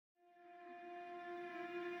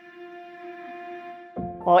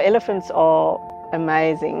Well, elephants are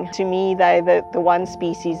amazing. To me, they're the one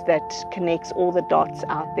species that connects all the dots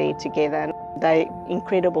out there together. They're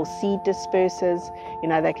incredible seed dispersers. You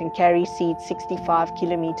know, they can carry seeds 65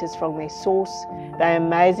 kilometers from their source. They're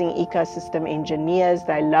amazing ecosystem engineers.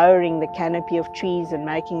 They're lowering the canopy of trees and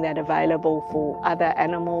making that available for other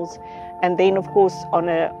animals. And then, of course, on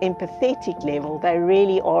an empathetic level, they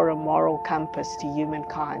really are a moral compass to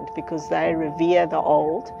humankind because they revere the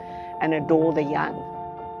old and adore the young.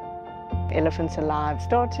 Elephants Alive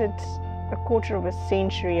started a quarter of a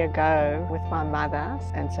century ago with my mother,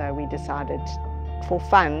 and so we decided for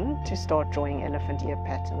fun to start drawing elephant ear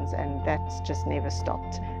patterns, and that's just never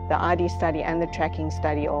stopped. The ID study and the tracking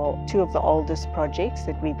study are two of the oldest projects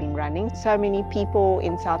that we've been running. So many people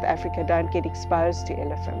in South Africa don't get exposed to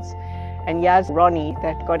elephants. And here's Ronnie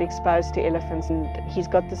that got exposed to elephants, and he's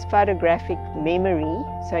got this photographic memory,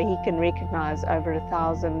 so he can recognize over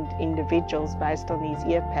 1,000 individuals based on these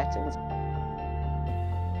ear patterns.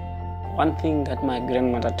 One thing that my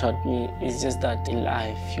grandmother taught me is just that in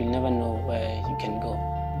life you never know where you can go,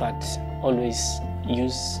 but always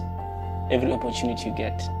use every opportunity you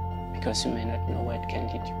get because you may not know where it can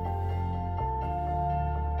lead you.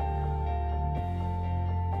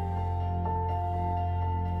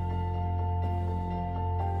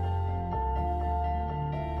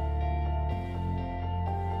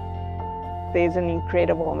 There's an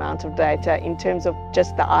incredible amount of data in terms of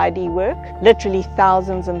just the ID work. Literally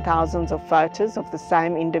thousands and thousands of photos of the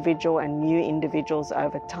same individual and new individuals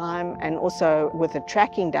over time. And also with the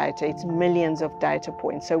tracking data, it's millions of data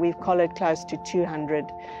points. So we've collared close to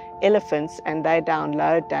 200 elephants and they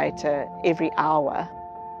download data every hour.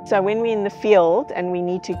 So when we're in the field and we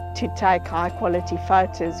need to take high quality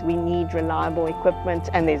photos, we need reliable equipment,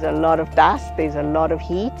 and there's a lot of dust, there's a lot of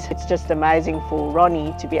heat. It's just amazing for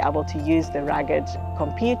Ronnie to be able to use the rugged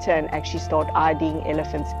computer and actually start IDing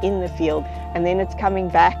elephants in the field, and then it's coming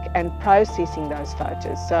back and processing those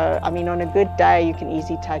photos. So, I mean, on a good day, you can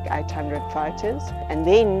easily take 800 photos. And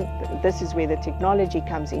then this is where the technology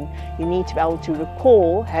comes in. You need to be able to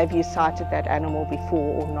recall, have you sighted that animal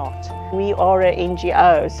before or not? We are an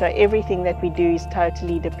NGO, so everything that we do is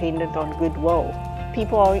totally dependent on goodwill.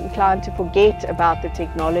 People are inclined to forget about the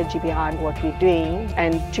technology behind what we're doing,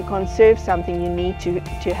 and to conserve something you need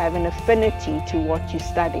to have an affinity to what you're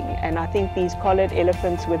studying. And I think these collared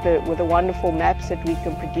elephants with the wonderful maps that we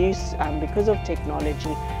can produce because of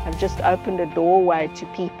technology have just opened a doorway to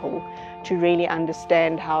people to really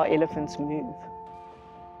understand how elephants move.